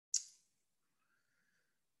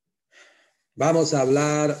Vamos a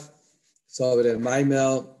hablar sobre el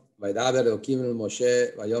Maimel, Vaidaber Elohim el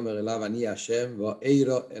Moshe, Vayomer elav ani Hashem,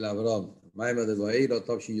 Voeiro el Avrom. Maimel de Voeiro,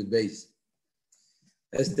 Tov Shi Yud Beis.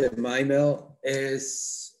 Este Maimel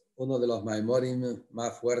es uno de los Maimorim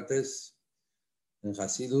más fuertes en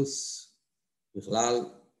Hasidus,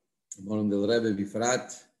 Bichlal, el Morim del Rebbe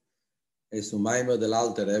Bifrat. Es un Maimel del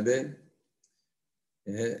Alter Rebbe.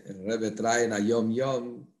 El Rebbe trae en Yom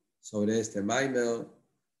Yom sobre este Maimel,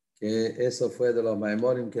 que eso fue de los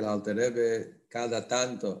Maimorim que el Alter Rebbe cada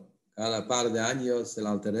par de años, el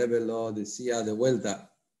Alter Rebbe lo decía de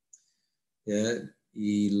vuelta.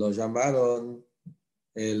 Y lo llamaron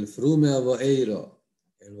el Frume Boeiro,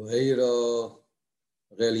 el Boeiro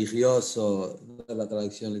religioso, no es la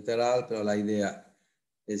traducción literal, pero la idea.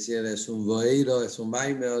 Es decir, es un Boeiro, es un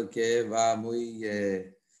Maimel que va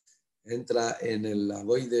entra en el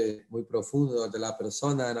avoide muy profundo de la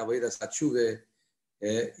persona, en avoide sachuve,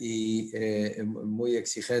 y muy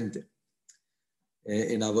exigente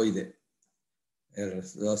en avoide. El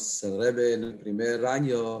Rebbe en el primer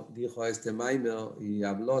año dijo a este Maimel y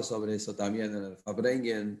habló sobre eso también en el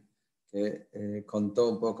Fabrengen, que contó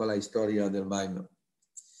un poco la historia del Maimel.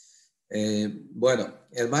 Bueno,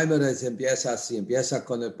 el Maimel empieza así, empieza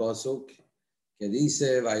con el Posuk, que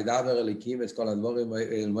dice, Vaidaber Elikim es con el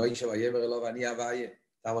Moishe Vayemer Elav ani Avaye.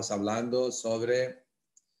 Estamos hablando sobre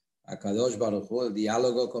Akadosh Baruj Hu, el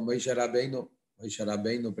diálogo con Moishe Rabbeinu. Moishe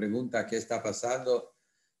Rabbeinu pregunta qué está pasando,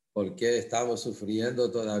 por qué estamos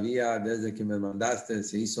sufriendo todavía desde que me mandaste,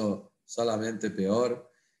 se hizo solamente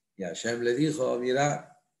peor. Y Hashem le dijo,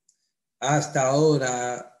 mira, hasta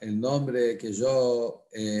ahora el nombre que yo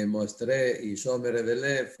mostré y yo me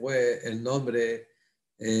revelé fue el nombre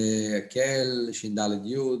Kel, Shindal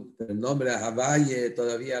Yud, el nombre Havaye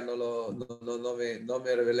todavía no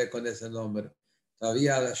me revelé con ese nombre.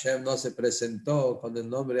 Todavía Hashem no se presentó con el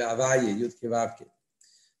nombre Havaye, Yud Kevavke.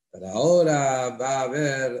 Pero ahora va a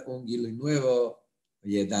haber un Gilui nuevo,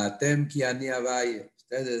 Yedatem Ki Ani Havaye.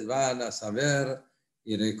 Ustedes van a saber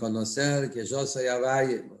y reconocer que yo soy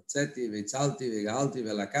Havaye. Motzeti, Vitzalti, Vigalti,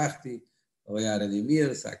 Velakachti. Lo voy a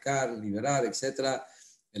redimir, sacar, liberar, etc.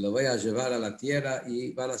 Y lo voy a llevar a la tierra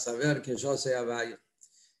y van a saber que yo soy Havaye.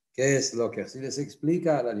 ¿Qué es lo que así les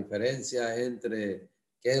explica? La diferencia entre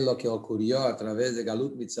qué es lo que ocurrió a través de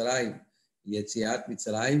Galut Mitzrayim y Yetziat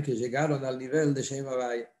Mitzrayim, que llegaron al nivel de Shem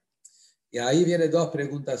Havaye. Y ahí vienen dos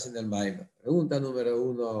preguntas en el Maimel. Pregunta número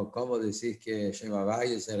uno, ¿cómo decís que Shem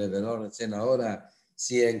Havaye se reveló recién ahora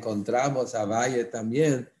si encontramos a Havaye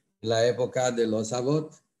también en la época de los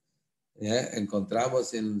Avot?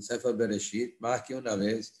 Encontramos en Sefer Bereshit más que una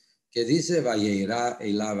vez que dice Vayeira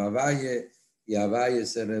elav Havaye y Havaye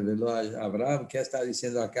se reveló a Abraham. ¿Qué está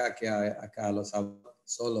diciendo acá? Que acá a los Avot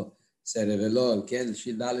solo se reveló el Ken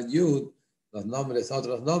Shindal Yud, los nombres,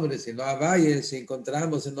 otros nombres, sino Havaye, si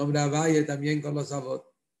encontramos el nombre Havaye también con los Avot.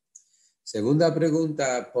 Segunda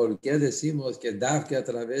pregunta, ¿por qué decimos que Dafke a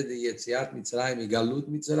través de Yetziat Mitzrayim y Galut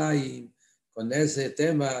Mitzrayim, con ese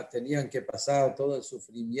tema tenían que pasar todo el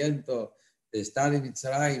sufrimiento de estar en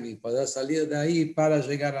Mitzrayim y poder salir de ahí para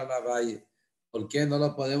llegar a la valle? ¿Por qué no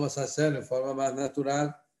lo podemos hacer en forma más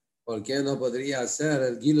natural? ¿Por qué no podría hacer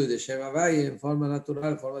el Gilui de Shem Havaye en forma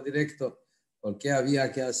natural, en forma directa? ¿Por qué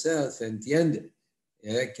había que hacer? Se entiende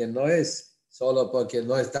que no es solo porque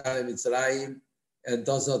no están en Mitzrayim,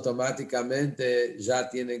 entonces automáticamente ya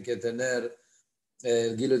tienen que tener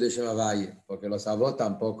el Gilui de Shem Havaye, porque los Avot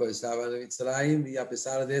tampoco estaban en Mitzrayim y a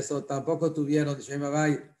pesar de eso tampoco tuvieron Shem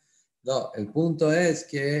Havaye. No, el punto es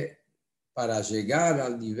que para llegar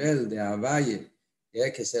al nivel de Havaye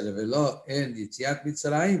que se reveló en Yetziat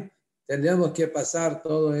Mitzrayim, tenemos que pasar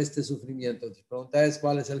todo este sufrimiento. La pregunta es,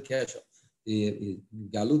 ¿cuál es el kesher? Y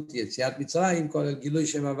Galut Yetziat Mitzrayim con el Gilui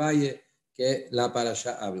Shem Havaye que la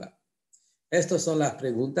parasha habla. Estas son las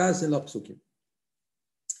preguntas en los psukim.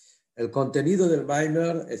 El contenido del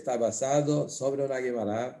Maimel está basado sobre una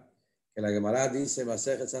Gemara, que la Gemara dice,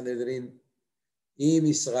 Masejet Sanedrin, Im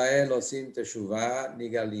Israel osim teshuvah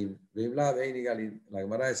nigalim, Vim la vei nigalim. La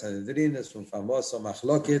Gemara de Sanedrin es un famoso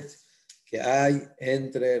machloket que hay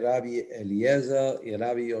entre Rabbi Eliezer y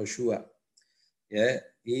Rabbi Yoshua.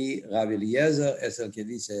 Y Rabbi Eliezer es el que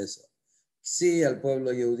dice eso. Si el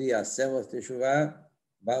pueblo judío hacemos teshuvah,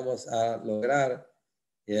 vamos a lograr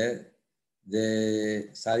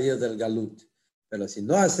de salir del galut. Pero si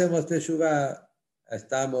no hacemos teshuvah,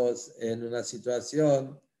 estamos en una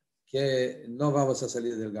situación que no vamos a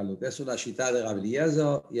salir del galut. Es una shita de Rabbi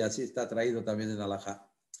Eliezer y así está traído también en Halajá.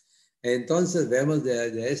 Entonces vemos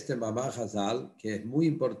de este Mamá Hazal que es muy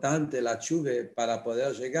importante la chuve para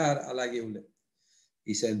poder llegar a la Geule.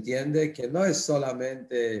 Y se entiende que no es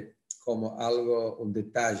solamente como algo, un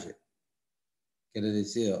detalle, quiere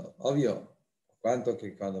decir, obvio, cuanto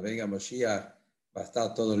que cuando venga Moshiach va a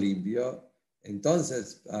estar todo limpio.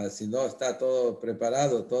 Entonces, si no está todo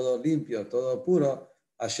preparado, todo limpio, todo puro,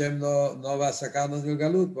 Hashem no va a sacarnos del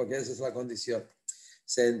galut, porque esa es la condición.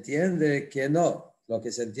 Se entiende que no. Lo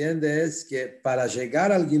que se entiende es que para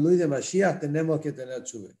llegar al Gilui de Mashiach tenemos que tener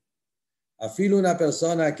chuve. Afilo una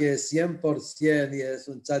persona que es 100% y es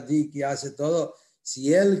un tzadik y hace todo,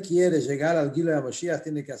 si él quiere llegar al Gilui de Mashiach,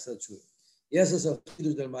 tiene que hacer chuve. Y ese es el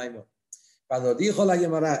Hidush del Maimon. Cuando dijo la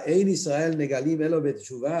Gemara, Ein Israel negalim elo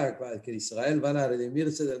betshuvah, que Israel van a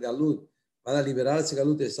redimirse del galut, van a liberarse del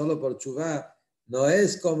galut solo por chuvah, no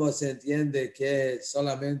es como se entiende que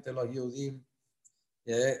solamente los Yehudim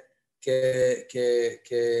que, que,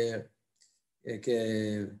 que,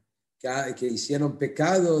 que hicieron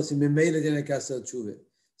pecados y Memeile tienen que hacer chuve.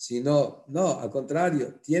 Sino, no, al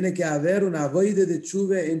contrario, tiene que haber una voide de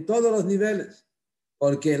chuve en todos los niveles,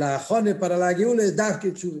 porque la ajone para la geula es dar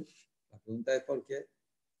que chuve. La pregunta es ¿por qué?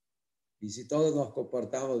 Y si todos nos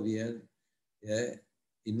comportamos bien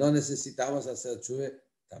y no necesitamos hacer chuve,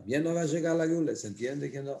 también no va a llegar la geula. ¿Se entiende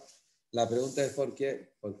que no? La pregunta es ¿por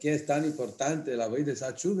qué? ¿Por qué es tan importante la voide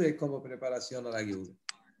de chuve como preparación a la geula?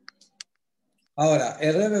 Ahora,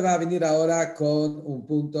 el Rebbe va a venir ahora con un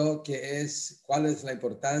punto que es cuál es la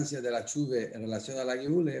importancia de la chuve en relación a la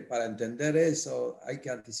Geule. Para entender eso hay que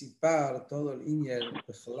anticipar todo el inyen,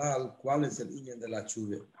 cuál es el inyen de la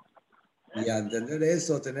chuve. Y a entender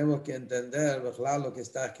eso tenemos que entender lo que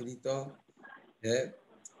está escrito,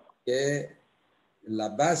 que la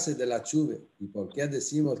base de la chuve, y por qué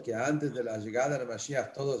decimos que antes de la llegada de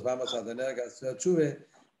Mashiach todos vamos a tener que hacer chuve,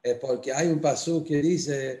 es porque hay un pasú que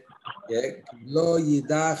dice que lo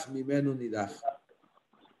yidach mimenu nidach.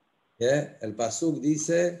 El pasú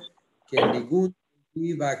dice que ningún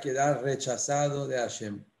va a quedar rechazado de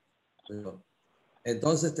Hashem.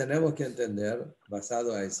 Entonces tenemos que entender,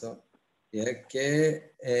 basado a eso,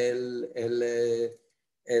 que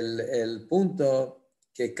el punto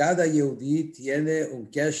que cada Yehudí tiene un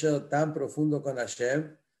kesher tan profundo con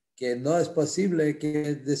Hashem que no es posible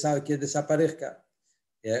que desaparezca.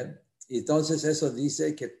 Entonces eso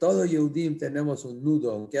dice que todo Yehudim tenemos un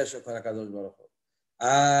nudo, un kesher con Akadosh Baruj Hu.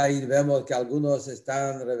 Ahí vemos que algunos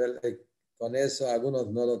están con eso,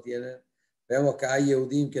 algunos no lo tienen. Vemos que hay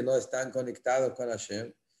Yehudim que no están conectados con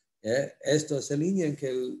Hashem. Esto es el línea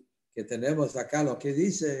que tenemos acá, lo que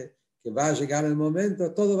dice que va a llegar el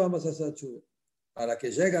momento, todos vamos a hacer chuve. Para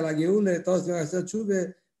que llegue la Geule, todos van a hacer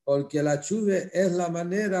chuve, porque la chuve es la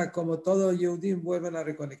manera como todos Yehudim vuelven a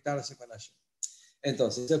reconectarse con Hashem.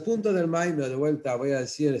 Entonces, el punto del Maimon, de vuelta, voy a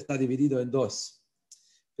decir, está dividido en dos.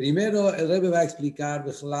 Primero, el Rebbe va a explicar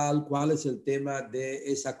cuál es el tema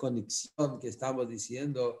de esa conexión que estamos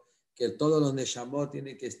diciendo, que todos los Neshamot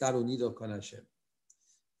tienen que estar unidos con Hashem.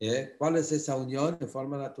 ¿Cuál es esa unión de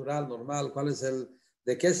forma natural, normal?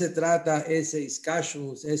 ¿De qué se trata ese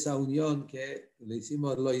iskashus, esa unión que le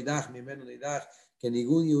hicimos loidach, mimenu nidach, que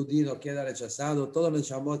ningún yudí no queda rechazado, todos los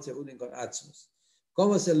Neshamot se unen con Atzmos?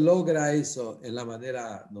 ¿Cómo se logra eso en la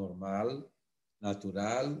manera normal,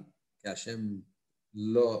 natural, que Hashem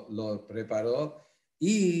lo preparó?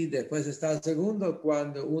 Y después está el segundo,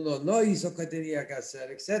 cuando uno no hizo lo que tenía que hacer,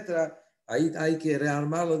 etc. Ahí hay que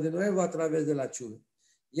rearmarlo de nuevo a través de la chuva.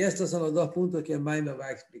 Y estos son los dos puntos que Maimon va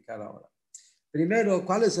a explicar ahora. Primero,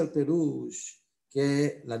 ¿cuál es el perush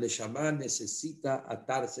que la Neshama necesita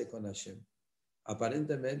atarse con Hashem?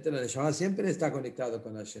 Aparentemente, la Neshama siempre está conectado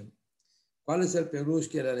con Hashem. ¿Cuál es el perush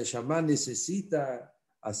que la Neshama necesita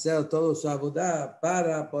hacer todo su abodá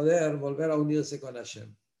para poder volver a unirse con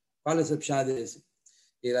Hashem? ¿Cuál es el pshad de eso?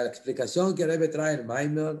 Y la explicación que Rebbe trae en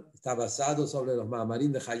Maimon está basado sobre los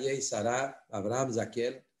ma'amarim de Hayei y Sarah, Abraham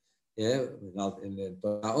Zakel, en el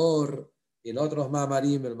Torah, y en otros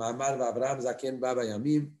ma'amarim, el ma'amar de Abraham Zaken Baba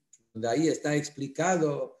Yamim, donde ahí está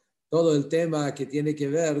explicado todo el tema que tiene que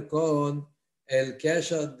ver con el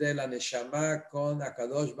kesher de la Neshama con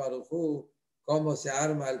Akadosh Baruj Hu, cómo se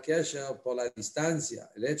arma el kesher por la distancia,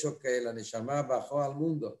 el hecho que la Neshama bajó al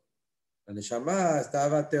mundo. La Neshama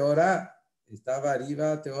estaba Teorá, estaba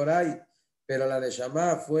arriba Teoray, pero la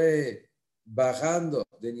Neshama fue bajando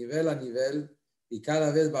de nivel a nivel y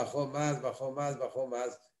cada vez bajó más, bajó más, bajó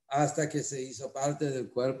más, hasta que se hizo parte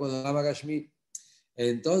del cuerpo de Lama Gashmi.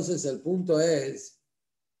 Entonces el punto es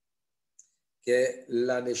que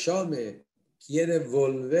la Neshome quiere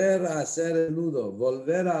volver a hacer el nudo,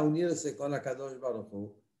 volver a unirse con la Kadosh Baruj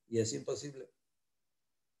Hu, y es imposible.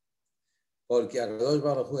 Porque Kadosh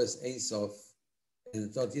Baruj Hu es Ein Sof,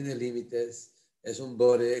 no tiene límites, es un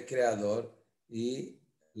bore creador, y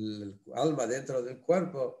el alma dentro del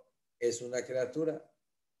cuerpo es una criatura.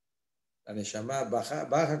 La Neshama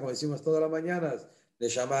baja, como decimos todas las mañanas.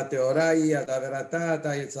 Neshama teorai, ataveratá,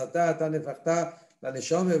 tayetzatá, tanefachtá. La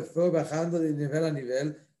Neshama fue bajando de nivel a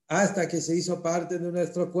nivel hasta que se hizo parte de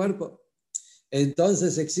nuestro cuerpo.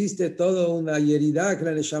 Entonces existe toda una hieridad que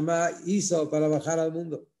la Neshama hizo para bajar al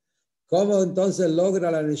mundo. ¿Cómo entonces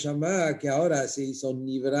logra la Neshama que ahora se hizo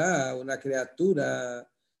Nivra, una criatura?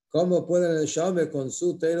 ¿Cómo puede la Neshama con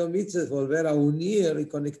su Teiro Mitzvah volver a unir y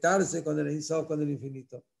conectarse con el Insof, con el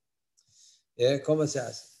infinito? ¿Cómo se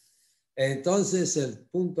hace? Entonces el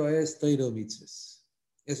punto es Teiro Mitzvah.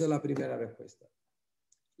 Esa es la primera respuesta.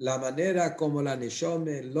 La manera como la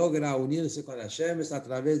Neshama logra unirse con Hashem es a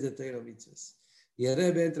través de Teiro Mitzvah. Y el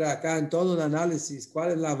Rebbe entra acá en todo un análisis,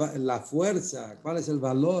 cuál es la fuerza, cuál es el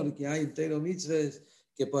valor que hay en Teiro Mitzvah,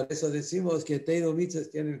 que por eso decimos que Teiro Mitzvah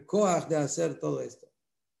tiene el coaj de hacer todo esto.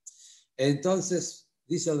 Entonces,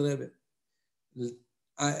 dice el Rebbe,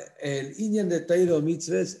 el inyan de Teiro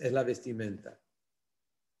Mitzvah es la vestimenta.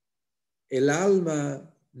 El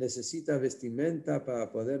alma necesita vestimenta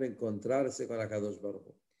para poder encontrarse con Akadosh Baruj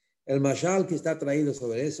Hu. El mashal que está traído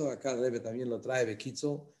sobre eso, acá el Rebbe también lo trae,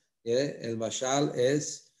 Bekitzo. El mashal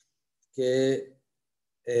es que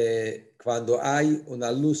cuando hay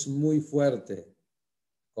una luz muy fuerte,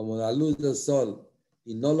 como la luz del sol,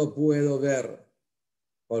 y no lo puedo ver,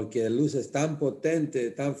 porque la luz es tan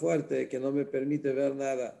potente, tan fuerte, que no me permite ver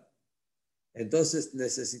nada. Entonces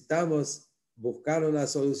necesitamos buscar una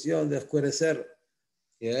solución de oscurecer.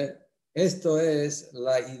 Esto es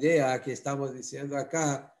la idea que estamos diciendo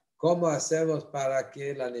acá. ¿Cómo hacemos para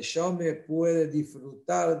que la Neshama pueda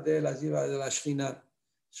disfrutar de la Yiva de la Shekhinah?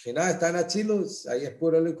 Shekhinah está en Atzilus, ahí es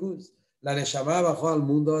puro Likus. La Neshama bajó al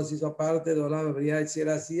mundo, se hizo parte de Olam Briah y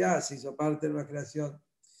Tzirasiyah, se hizo parte de una creación.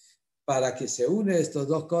 Para que se une estas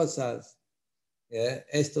dos cosas,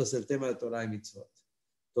 esto es el tema de Torah y Mitzvot.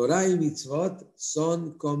 Torah y Mitzvot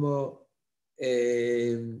son como,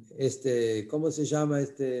 ¿cómo se llama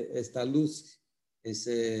esta luz?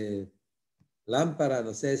 Lámpara,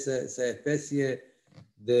 no sé, esa especie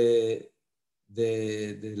del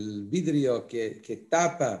vidrio que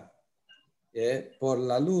tapa por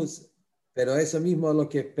la luz, pero eso mismo es lo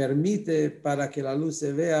que permite para que la luz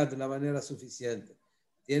se vea de una manera suficiente.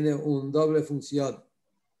 Tiene una doble función.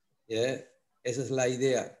 Esa es la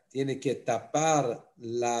idea. Tiene que tapar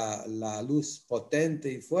la luz potente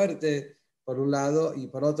y fuerte por un lado, y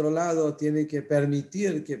por otro lado tiene que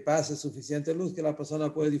permitir que pase suficiente luz que la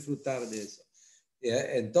persona pueda disfrutar de eso.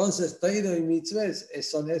 Entonces, Teiro y Mitzvah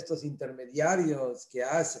son estos intermediarios que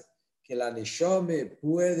hacen que la Neshama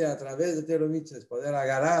puede a través de Teiro y Mitzvah poder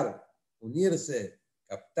agarrar, unirse,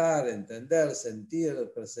 captar, entender,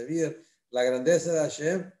 sentir, percibir la grandeza de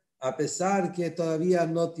Hashem, a pesar que todavía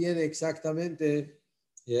no tiene exactamente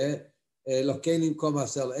los kelim cómo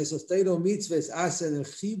hacerlo. Esos Teiro Mitzvahs hacen el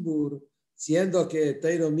Chibur, siendo que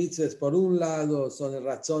Teiro Mitzvahs por un lado son el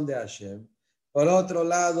razón de Hashem, por otro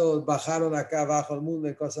lado bajaron acá abajo al mundo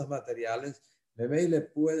en cosas materiales, le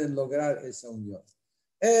pueden lograr esa unión.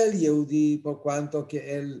 El Yehudi, por cuanto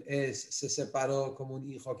que él se separó como un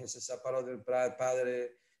hijo que se separó del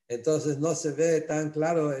padre, entonces no se ve tan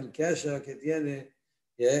claro el kesher que tiene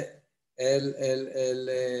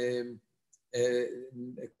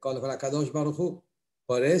con la Kadosh Baruj Hu.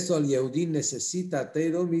 Por eso el Yehudi necesita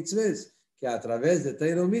Teiro Mitzvahs, que a través de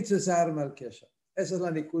Teiro Mitzvahs se arma el kesher. Esa es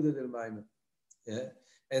la nikuda del Maimon.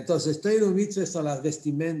 Entonces, Teiro Mitzvahs son las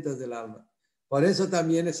vestimentas del alma. Por eso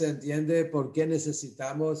también se entiende por qué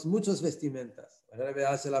necesitamos muchas vestimentas. El Rebbe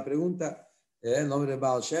hace la pregunta, el nombre de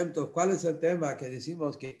Baal Shem Tov, ¿cuál es el tema que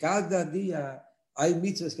decimos que cada día hay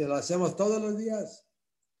mitzvahs que lo hacemos todos los días?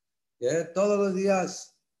 Todos los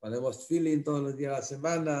días, ponemos tefilin todos los días de la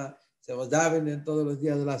semana, hacemos davening todos los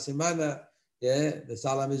días de la semana, de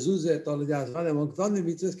Sala Mezuzah todos los días de la semana, un montón de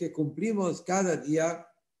mitzvahs que cumplimos cada día.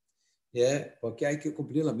 Porque hay que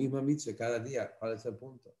cumplir la misma mitzvah cada día. ¿Cuál es el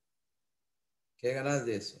punto? ¿Qué ganas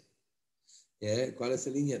de eso? ¿Cuál es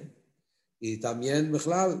el línea? Y también,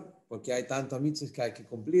 Mechlal, porque hay tantas mitzvahs que hay que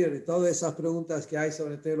cumplir. Y todas esas preguntas que hay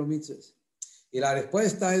sobre todos los mitzvahs. Y la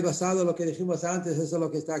respuesta es basada en lo que dijimos antes. Eso es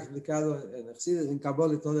lo que está explicado en Excedes, en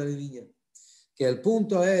Kabbalah y toda la línea. Que el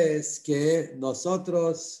punto es que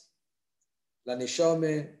nosotros, la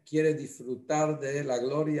Neshama quiere disfrutar de la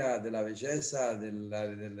gloria, de la belleza, del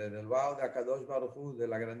wow de Akadosh Baruj Hu, de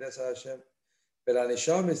la grandeza de Hashem. Pero la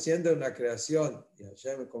Neshama, siendo una creación, y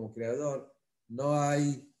Hashem como creador, no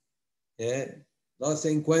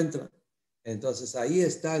se encuentra. Entonces ahí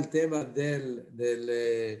está el tema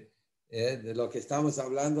de lo que estamos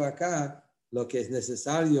hablando acá, lo que es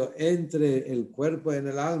necesario entre el cuerpo y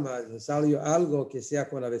el alma, es necesario algo que sea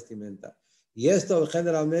con la vestimenta. Y esto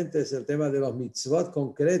generalmente es el tema de los mitzvot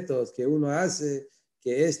concretos que uno hace,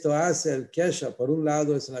 que esto hace el kesha. Por un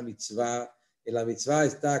lado es la mitzvah, y la mitzvah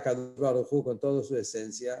está Kadosh Baruj Hu con toda su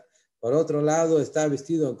esencia. Por otro lado está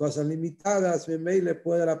vestido en cosas limitadas, le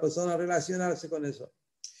puede la persona relacionarse con eso.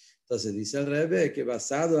 Entonces dice el Rebbe que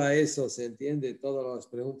basado a eso se entiende todas las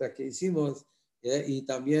preguntas que hicimos y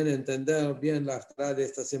también entender bien la frase de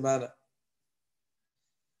esta semana.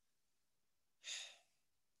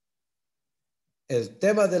 El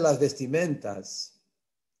tema de las vestimentas,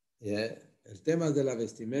 el tema de las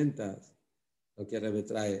vestimentas, lo que Rebbe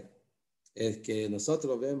trae, es que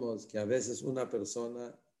nosotros vemos que a veces una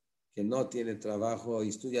persona que no tiene trabajo y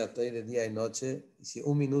estudia todo el día y noche, y si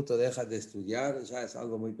un minuto deja de estudiar, ya es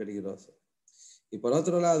algo muy peligroso. Y por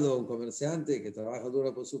otro lado, un comerciante que trabaja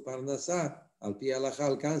duro por su parnasá, al pie alajá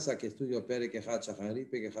alcanza que estudia pere quejat shacharit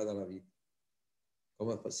quejat arabit.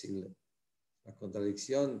 ¿Cómo es posible? La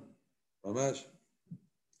contradicción, mamás.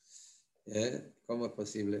 ¿Cómo es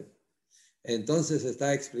posible? Entonces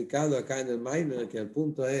está explicado acá en el Maimer que el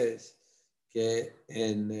punto es que,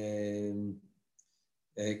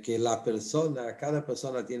 que la persona, cada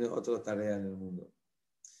persona tiene otra tarea en el mundo.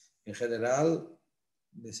 En general,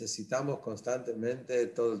 necesitamos constantemente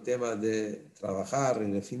todo el tema de trabajar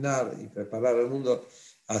y refinar y preparar el mundo,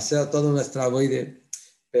 hacer toda nuestra vida.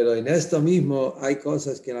 Pero en esto mismo hay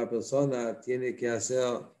cosas que la persona tiene que hacer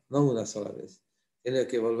no una sola vez. Tiene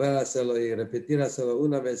que volver a hacerlo y repetir hacerlo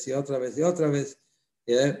una vez y otra vez y otra vez.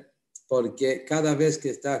 Porque cada vez que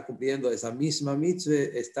está cumpliendo esa misma mitzvah,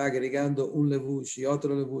 está agregando un levush y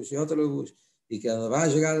otro levush y otro levush. Y que va a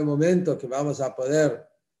llegar el momento que vamos a poder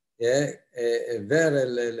ver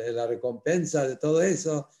la recompensa de todo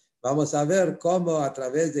eso, vamos a ver cómo a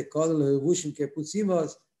través de todos los levushim que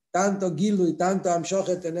pusimos, tanto Gilu y tanto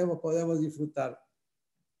Amshoche podemos disfrutar.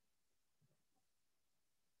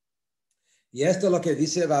 Y esto es lo que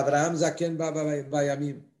dice Abraham Zaken Baba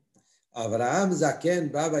Yamim. Abraham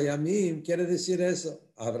Zaken Baba Yamim quiere decir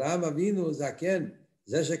eso. Abraham Avinu Zaken,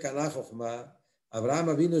 Zeshe Kana Chochma. Abraham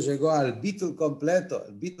Avinu llegó al Bitul completo,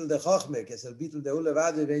 el Bitul de Chochme, que es el Bitul de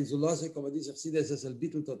Ulevad y Benzulose, como dice Chassidus, es el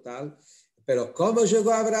Bitul total. Pero ¿cómo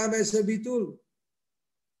llegó Abraham a ese Bitul?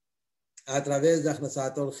 A través de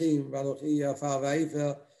Achnasat Orchim, Baruchí, Afar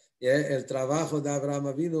Vaifer, el trabajo de Abraham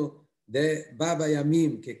Avinu de Baba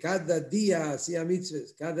Yamim, que cada día hacía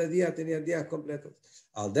mitzvahs, cada día tenía días completos.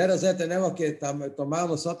 Al derece tenemos que tomar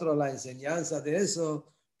nosotros la enseñanza de eso,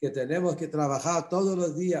 que tenemos que trabajar todos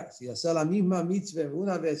los días y hacer la misma mitzvah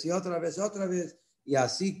una vez y otra vez, y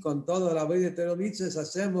así con toda la vida de los mitzvahs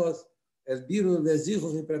hacemos el virus de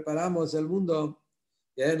hijos y preparamos el mundo,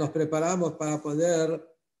 nos preparamos para poder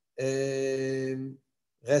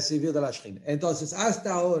recibir de la Shekhinah. Entonces,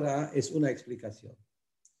 hasta ahora es una explicación.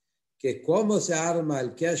 Que cómo se arma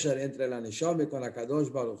el kesher entre la Neshome con la Kadosh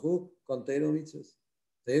Baruch Hu con Teiro Mitzvahs.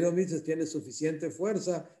 Teiro Mitzvahs tiene suficiente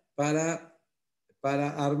fuerza para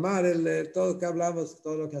armar todo lo que hablamos,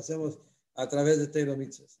 todo lo que hacemos a través de Teiro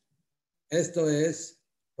Mitzvahs. Esto es,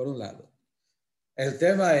 por un lado. El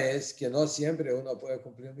tema es que no siempre uno puede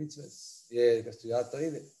cumplir mitzvahs. Tiene que estudiar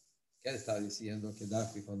Teire. ¿Quién está diciendo que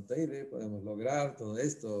Dafi con Teire podemos lograr todo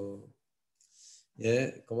esto?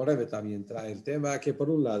 Como Rebbe también trae el tema que por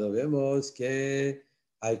un lado vemos que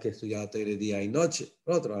hay que estudiar Teire día y noche.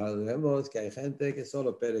 Por otro lado vemos que hay gente que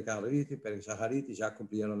solo Perek Arvit y Perek Shacharit y ya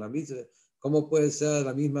cumplieron la mitzvah. ¿Cómo puede ser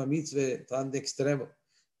la misma mitzvah tan de extremo?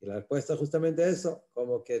 Y la respuesta es justamente eso,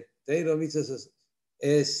 como que Teire mitzvah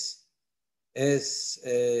es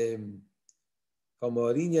como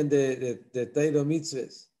origen de Teiro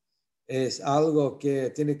mitzvahs. Es algo que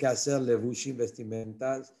tiene que hacer levushim,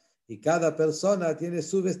 vestimentas, y cada persona tiene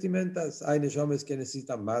sus vestimentas. Hay neshomes que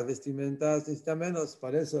necesitan más vestimentas, necesitan menos.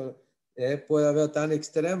 Por eso puede haber tan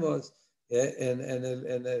extremos en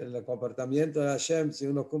el comportamiento de Hashem, si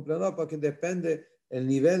uno cumple o no, porque depende el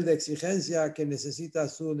nivel de exigencia que necesita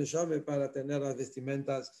su neshome para tener las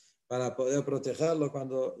vestimentas, para poder protegerlo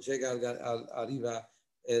cuando llega arriba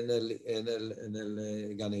en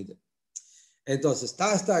el Gan Eden. Entonces,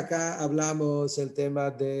 hasta acá hablamos el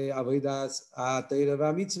tema de avodas a Teiro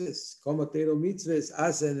Mitzvahs, cómo Teiro Mitzvahs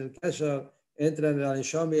hacen el kesher entre la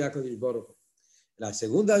Neshama y HaKadosh Baruch Hu. La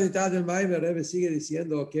segunda mitad del Maimer, Rebbe sigue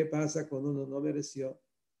diciendo qué pasa cuando uno no mereció.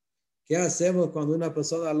 ¿Qué hacemos cuando una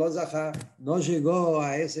persona no llegó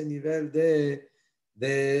a ese nivel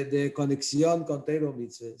de conexión con Teiro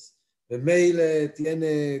Mitzvahs? El mail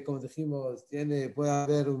tiene, como dijimos, puede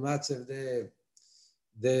haber un match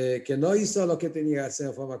de que no hizo lo que tenía que hacer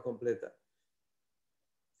de forma completa.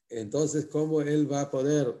 Entonces, ¿cómo él va a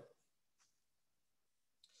poder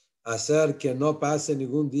hacer que no pase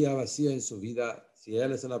ningún día vacío en su vida? si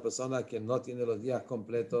él es una persona que no tiene los días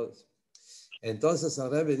completos. Entonces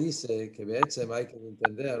el Rebbe dice que hay que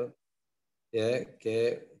entender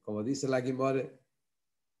que, como dice la Gemara,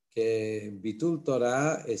 que Bitul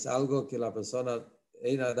Torah es algo que la persona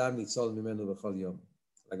Ein Adam Nitzol Mimenu Bechol Yom.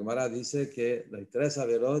 La Gemara dice que hay 3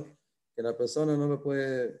 averot que la persona no lo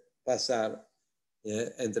puede pasar.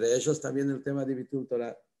 Entre ellos también el tema de Bitul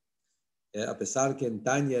Torah. A pesar que en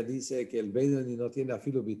Tanya dice que el Beinoni no tiene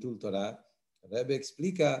afilo Bitul Torah, el Rebbe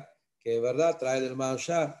explica que de verdad trae del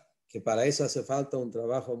Maharsha que para eso hace falta un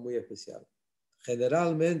trabajo muy especial.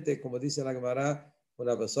 Generalmente, como dice la Gemara,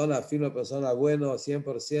 una persona, una persona bueno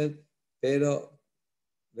 100%, pero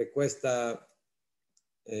le cuesta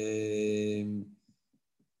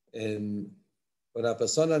una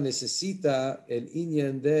persona necesita el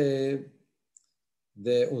inyan de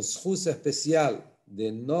un zhus especial,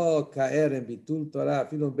 de no caer en Bitul Torah,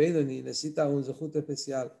 filo Beinoni necesita un zhut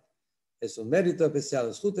especial. Es un mérito especial,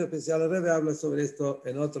 un zhut especial. El Rebbe habla sobre esto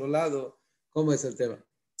en otro lado. ¿Cómo es el tema?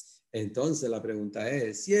 Entonces la pregunta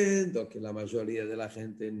es, siendo que la mayoría de la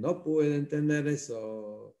gente no puede entender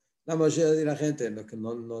eso, la mayoría de la gente no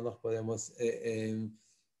nos podemos,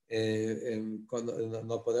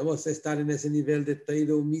 no podemos estar en ese nivel de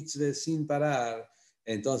Teiru Mitzvah sin parar,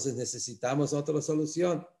 entonces necesitamos otra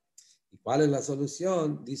solución. ¿Y cuál es la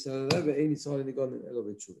solución? Dice el Rebbe,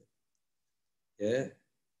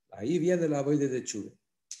 ahí viene la voida de Tshuva.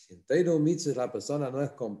 Si en Teiru Mitzvah la persona no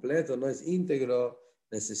es completo, no es íntegro,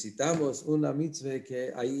 necesitamos una mitzvah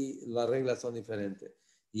que ahí las reglas son diferentes.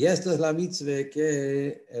 Y esto es la mitzvah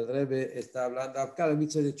que el Rebbe está hablando acá, la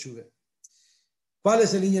mitzvah de Tshuva. ¿Cuál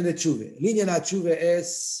es el línea de Tshuva? El línea de la Tshuva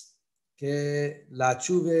es que la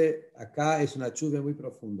Tshuva acá es una Tshuva muy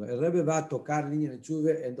profunda. El Rebbe va a tocar línea de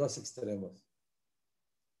Tshuva en 2 extremos.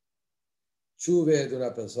 Tshuva de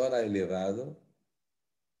una persona elevada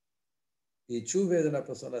y Tshuva de una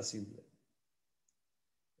persona simple.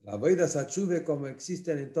 La Avodas HaTshuva como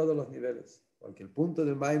existen en todos los niveles. Porque el punto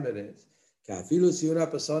del Maimer es que afilo si una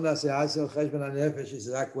persona se hace el Cheshbon HaNefesh y se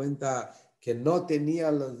da cuenta que no tenía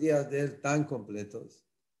los días de él tan completos,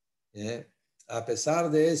 a pesar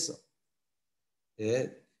de eso,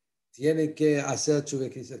 tiene que hacer Tshuva,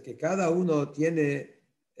 que cada uno tiene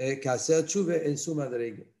que hacer Tshuva en su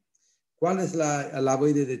madriga. ¿Cuál es la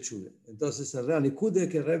Avodah de Tshuva? Entonces, el Nikude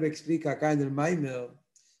que Rebbe explica acá en el Maimer,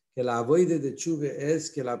 que la avoide de Tshuva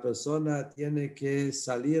es que la persona tiene que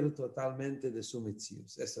salir totalmente de su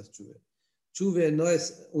metzius. Esa es Tshuva. Tshuva no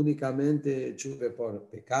es únicamente Tshuva por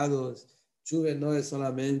pecados. Tshuva no es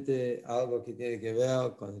solamente algo que tiene que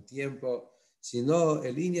ver con el tiempo, sino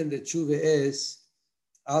el inyan de Tshuva es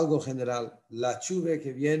algo general. La Tshuva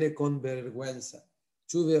que viene con vergüenza.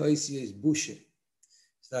 Tshuva hoy sí es bushe.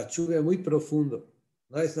 Es una Tshuva muy profundo.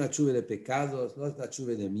 No es una Tshuva de pecados, no es una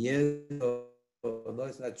Tshuva de miedo, no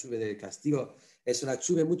es una Tshuva de castigo, es una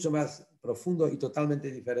Tshuva mucho más profundo y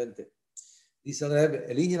totalmente diferente. Dice el Rebbe,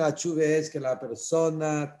 el línea de la Tshuva es que la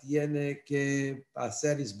persona tiene que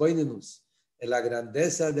hacer isboinenus en la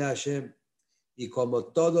grandeza de Hashem, y como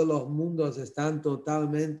todos los mundos están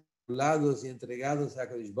totalmente anulados y entregados a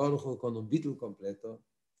Kadosh Baruj Hu con un bitul completo,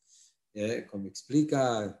 como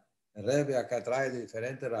explica el Rebbe, acá trae de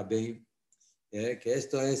diferentes rabbeim, que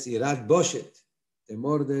esto es irat boshet,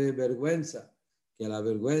 temor de vergüenza, que la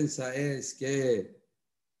vergüenza es que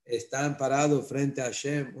están parados frente a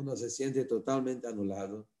Hashem, uno se siente totalmente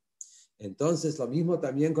anulado. Entonces, lo mismo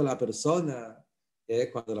también con la persona,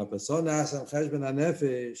 cuando la persona hace un Cheshbon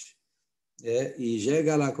HaNefesh y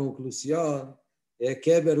llega a la conclusión,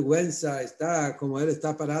 qué vergüenza está, como él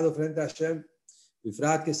está parado frente a Hashem.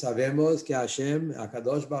 Bifrat que sabemos que Hashem,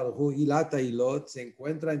 Akadosh Baruj Hu, Ilata Ilot, se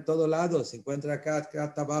encuentra en todos lados, se encuentra acá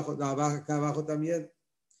abajo, acá abajo también.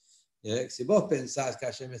 Si vos pensás que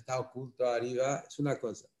Hashem está oculto arriba, es una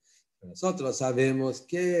cosa. Pero nosotros sabemos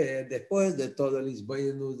que después de todo el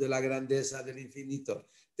isboinus de la grandeza del infinito,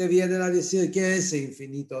 te vienen a decir que ese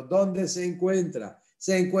infinito, ¿dónde se encuentra?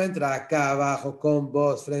 Se encuentra acá abajo con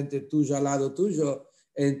vos, frente tuyo, al lado tuyo.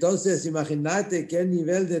 Entonces, imagínate qué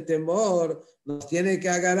nivel de temor nos tiene que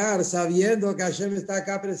agarrar sabiendo que Hashem está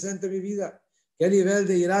acá presente en mi vida. Qué nivel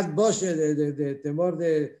de irat boshe, de temor,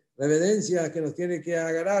 de reverencia que nos tiene que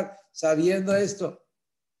agarrar sabiendo esto.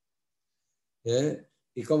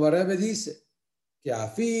 Y como Rebbe dice, que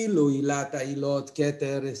afilu ilata ilot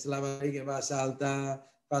keter es la madriga más alta,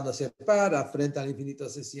 cuando se para frente al infinito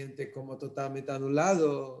se siente como totalmente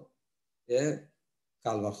anulado.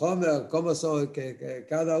 Calva Homer, como son que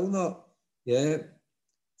cada uno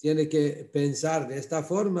tiene que pensar de esta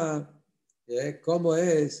forma, cómo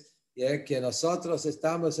es que nosotros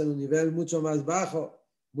estamos en un nivel mucho más bajo,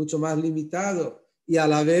 mucho más limitado, y a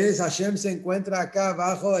la vez Hashem se encuentra acá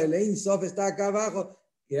abajo, el Ein Sof está acá abajo.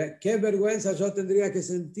 Qué vergüenza yo tendría que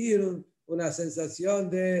sentir una sensación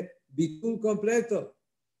de bitul completo.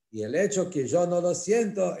 Y el hecho que yo no lo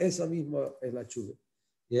siento, eso mismo es la chuve.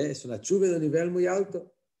 Es una chuve de un nivel muy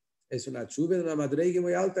alto. Es una chuve de una madreiga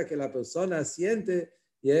muy alta que la persona siente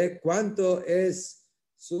cuánto es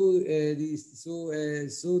su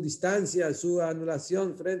distancia, su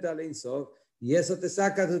anulación frente al Ein Sof. Y eso te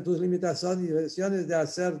saca de tus limitaciones de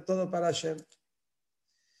hacer todo para Hashem.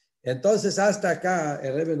 Entonces, hasta acá,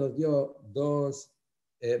 el Rebbe nos dio dos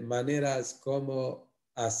maneras como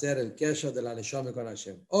hacer el kesher de la neshama con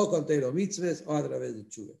Hashem. O con Teiro Mitzvahs o a través de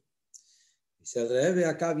Tshuva. Dice el Rebbe,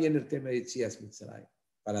 acá viene el tema de Yetzias Mitzrayim.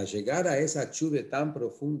 Para llegar a esa Tshuva tan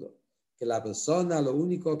profundo, que la persona lo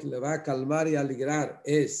único que le va a calmar y alegrar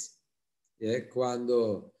es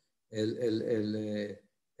cuando el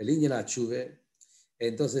línea de la Tshuva.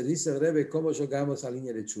 Entonces dice el Rebbe, ¿cómo llegamos a la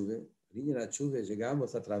línea de Tshuva? Línea de Tshuva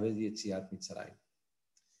llegamos a través de Yetziat Mitzrayim.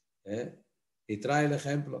 Y trae el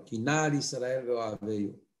ejemplo, Kinar Israel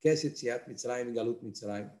ve'ohaveyu. ¿Qué es Yetziat Mitzrayim y Galut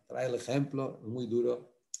Mitzrayim? Trae el ejemplo muy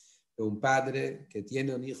duro de un padre que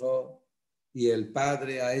tiene un hijo y el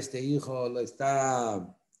padre a este hijo lo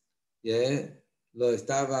estaba,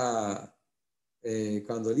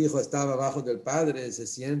 cuando el hijo estaba abajo del padre, se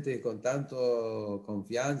siente con tanto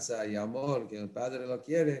confianza y amor que el padre lo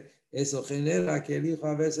quiere. Eso genera que el hijo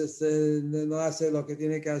a veces no hace lo que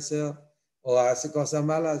tiene que hacer o hace cosas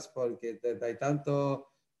malas porque hay tanto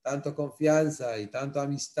confianza y tanto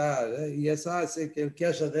amistad, y eso hace que el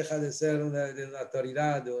kesher deja de ser de una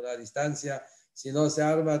autoridad, de una distancia, si no se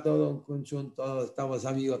arma todo un conjunto, todos estamos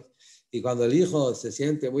amigos. Y cuando el hijo se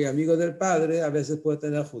siente muy amigo del padre, a veces puede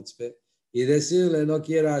tener chutzpe y decirle no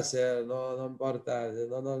quiero hacer, no importa,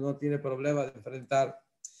 no tiene problema de enfrentar.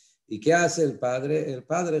 ¿Y qué hace el padre? El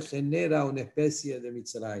padre genera una especie de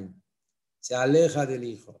Mitzrayim. Se aleja del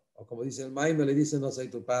hijo. O como dice el Maimon, le dice, no soy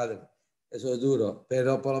tu padre. Eso es duro.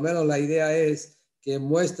 Pero por lo menos la idea es que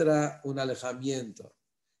muestra un alejamiento.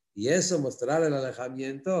 Y eso, mostrar el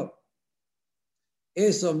alejamiento,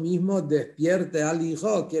 eso mismo despierte al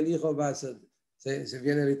hijo, que el hijo va a ser, se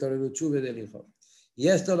viene el Torah del hijo. Y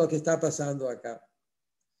esto es lo que está pasando acá.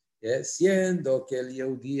 Siendo que el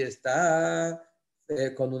Yehudi está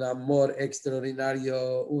con un amor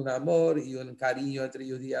extraordinario, un amor y un cariño entre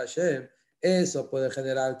Yehudi y Hashem, eso puede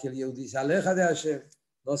generar que el Yehudi se aleja de Hashem,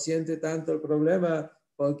 no siente tanto el problema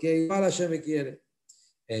porque igual Hashem me quiere.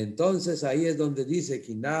 Entonces ahí es donde dice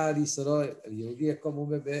que el Yehudi es como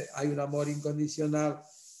un bebé, hay un amor incondicional,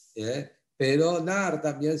 pero nar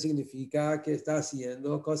también significa que está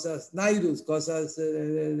haciendo cosas nairus, cosas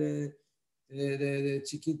de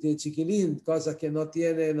chiquilín, cosas que no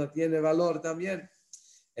tiene valor también.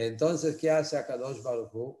 Entonces, ¿qué hace Akadosh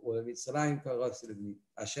Baruj Hu?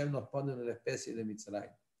 Hashem nos pone en una especie de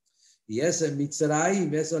Mitzrayim. Y ese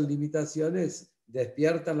Mitzrayim, esas limitaciones,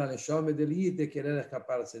 despiertan la neshama del Yid de querer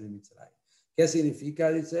escaparse de Mitzrayim. ¿Qué significa?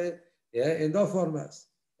 Dice, en dos formas.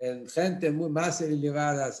 En gente muy más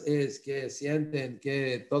elevadas es que sienten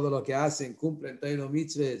que todo lo que hacen cumplen todos los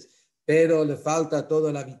mitzvahs, pero le falta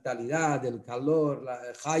toda la vitalidad, el calor, la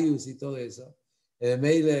hayus y todo eso.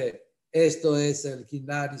 Meile, esto es el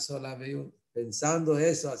Kinar y Solaveyun. Pensando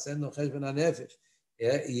eso, haciendo Cheshbon HaNefesh,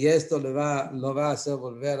 y esto lo va a hacer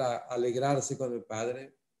volver a alegrarse con el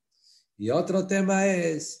Padre. Y otro tema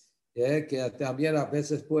es que también a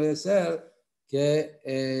veces puede ser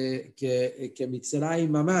que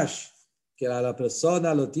Mitzrayim Mamash, que a la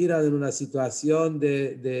persona lo tiran en una situación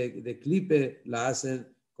de clipe, la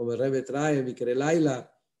hacen como el Rebbe trae, Mikre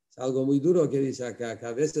Laila. Es algo muy duro que dice acá, que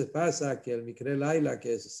a veces pasa que el Mikre Laila,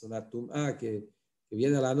 que es una tum'a que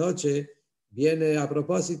viene a la noche, viene a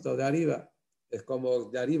propósito de arriba. Es como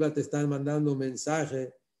de arriba te están mandando un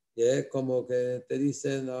mensaje, como que te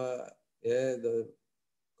dicen,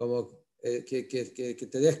 como que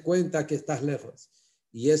te des cuenta que estás lejos.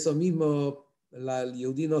 Y eso mismo el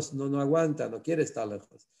Yehudi no aguanta, no quiere estar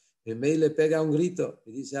lejos. En Mei le pega un grito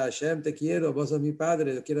y dice, Hashem, te quiero, vos sos mi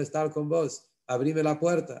padre, yo quiero estar con vos, abrime la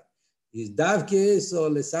puerta. Y Dav que eso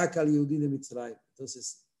le saca al Yehudi de Mitzrayim.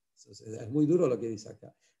 Entonces, es muy duro lo que dice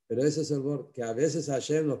acá. Pero ese es el word, que a veces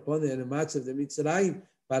Hashem nos pone en el match de Mitzrayim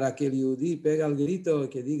para que el Yehudi pega el grito,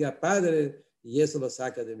 que diga padre, y eso lo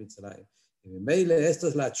saca de Mitzrayim. En Meile, esto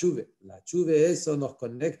es la chuve. La chuve, eso nos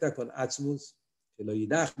conecta con Atzmus, que lo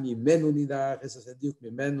yidach, mi menu nidach, eso se dice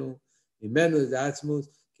mi menu es de Atzmus,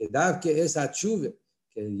 que da que esa chuve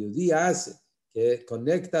que el Yehudi hace, que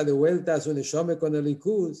conecta de vuelta a su neshome con el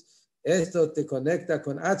Likus, Esto te conecta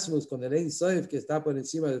con Atzmus, con el Ein Sof, que está por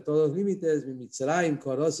encima de todos los límites, Mitzrayim,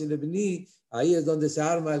 Korosi, Lebni, ahí es donde se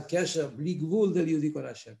arma el Kesher, Bligvul del Yudí con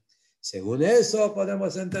Hashem. Según eso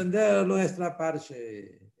podemos entender nuestra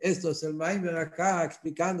parche. Esto es el Maimer acá,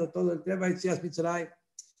 explicando todo el tema de Yetzias Mitzrayim.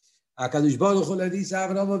 A Kadosh Baruch Hu le dice a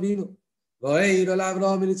Abraham Avinu, Voeiro la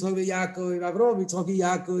Abraham, Yitzchak y Jacob, Abraham, Yitzchak y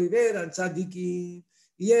Jacob, eran tzadikim,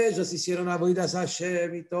 y ellos hicieron avodas a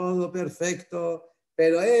Hashem y todo perfecto.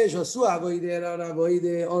 Pero ellos, su avoide era un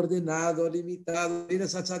avoide ordenado, limitado, y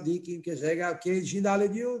esa tzadikim que llega a Keil Shindale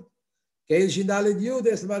Diud. Keil Shindale Diud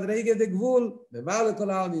es madreige de Gvul, me malo con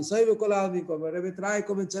la almi, soy con la almi, como Rebbe trae,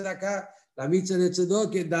 comenzar acá, la mitzvah de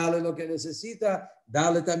Tzedok, que dale lo que necesita,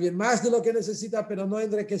 dale también más de lo que necesita, pero no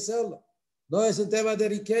enriquecerlo. No es un tema de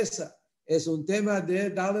riqueza, es un tema de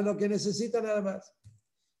darle lo que necesita nada más.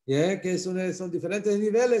 Que son diferentes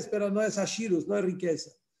niveles, pero no es ashirus, no es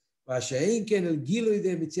riqueza. Que en el Gilui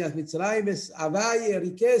de Yetzias Mitzrayim es Avaye,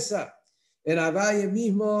 riqueza. En Avaye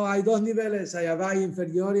mismo hay dos niveles, hay Avaye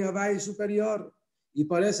inferior y Avaye superior. Y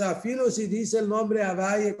por eso, afilo si dice el nombre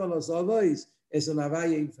Avaye con los obois, es un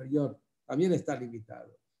Avaye inferior. También está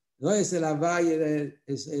limitado. No es el Avaye,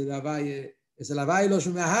 es el Avaye los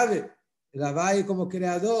Shumahave, el Avaye como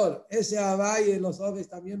creador. Ese Avaye los obois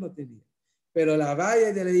también lo tenían. Pero la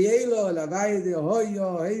valle de Leilo, la valle de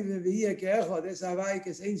Hoyo, de esa valle que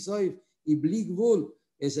es Ein Sof y Bligvul,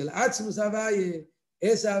 es el Atzmus Valle.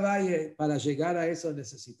 Esa valle, para llegar a eso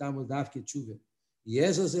necesitamos Davke Tshuve. Y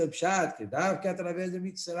eso es el Pshat, que Davke a través de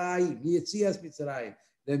Mitzrayim, Yetzias Mitzrayim,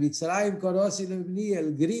 de Mitzrayim Korosi Lebni,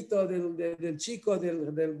 el grito del chico,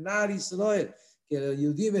 del Nar Israel, que los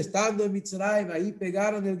Yudim estando en Mitzrayim, ahí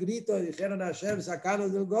pegaron el grito y dijeron a Hashem,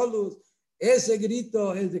 sacanos del Golus. Ese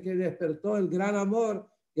grito es de que despertó el gran amor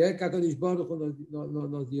que el Kadosh Baruch Hu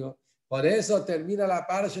nos dio. Por eso termina la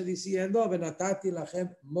parsha diciendo, Benatati lachem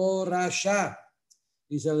morasha.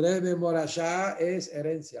 Dice el Rebbe, morasha es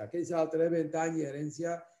herencia. ¿Qué dice el Rebbe en Tanya?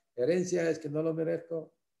 Herencia. Herencia es que no lo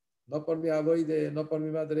merezco. No por mi avoide, no por mi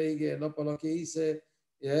madreigue, no por lo que hice.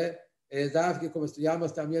 Es que como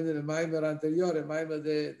estudiamos también en el Maimer anterior, el Maimer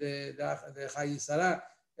de Hayisara,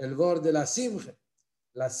 el bord de la Simche.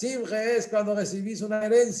 La simje es cuando recibís una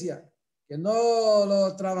herencia que no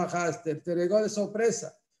lo trabajaste, te llegó de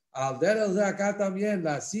sorpresa. Al dedos de acá también,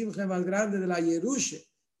 la simje más grande de la Yerushe,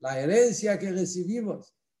 la herencia que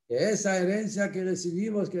recibimos, que esa herencia que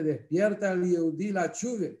recibimos que despierta al Yehudí la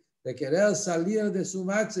chuve, de querer salir de su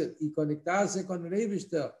matze y conectarse con el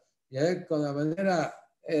Eibishter, con la manera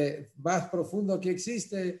más profunda que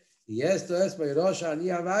existe, y esto es Rosh Ani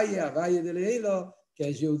Valle de Leilo,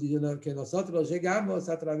 que nosotros llegamos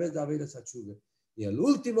a través de Avedas HaTshuva. Y el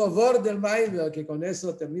último word del Maimer, que con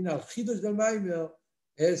eso termina el Hidush del Maimer,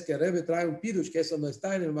 es que Rebbe trae un Pirush, que eso no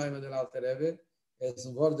está en el Maimer del Alter Rebbe, es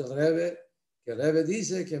un word del Rebbe, que Rebbe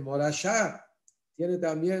dice que Morashá tiene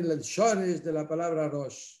también el Shoresh de la palabra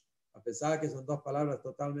Rosh, a pesar que son dos palabras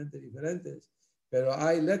totalmente diferentes, pero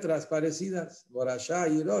hay letras parecidas. Morashá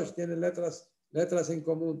y Rosh tienen letras en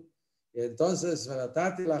común. Y entonces,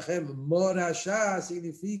 Morashá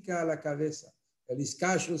significa la cabeza. El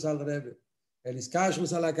Iskashus al Rebbe. El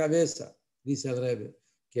Iskashus a la cabeza, dice el Rebbe.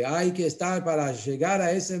 Que hay que estar para llegar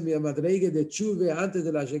a ese madreigue de Tshuve antes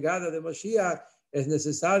de la llegada de Mashiach. Es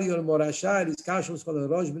necesario el Morashá, el Iskashus con el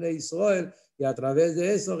Rosh Bnei Israel. Y a través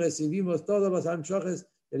de eso recibimos todos los anchojes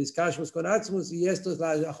del Iskashus con Atzmus. Y esto es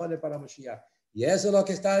la Yahone para Mashiach. Y eso es lo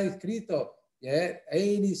que está escrito.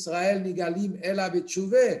 Ein Israel nigalim ela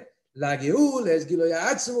b'tshuve. La Geule es Giloy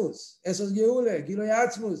Atzmus. Eso es Geule, Giloy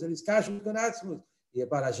Atzmus, el Iskashus con Atzmus. Y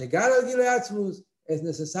para llegar al Giloy Atzmus es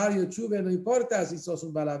necesario Tshuve, no importa si sos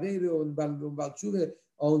un balaverio, un balchuve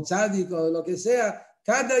o un tzadik o lo que sea.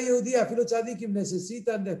 Cada día, filo tzadikim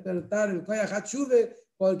necesitan despertar el Koyach HaTshuve,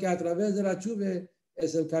 porque a través de la Tshuve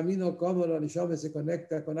es el camino como el Nishome se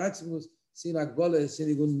conecta con Atzmus sin akboles, sin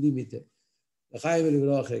ningún límite.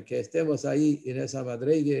 Que estemos ahí en esa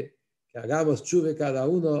madreigue, que hagamos Tshuve cada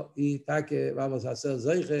uno y que vamos a hacer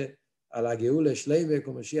Zeiche a la Geule Shleime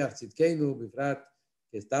como Shiach Tzidkeinu, bifrat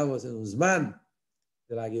que estamos en un Zman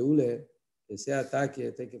de la Geule, que sea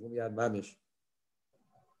que tenga que comer Mamesh.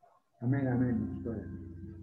 Amén, amén.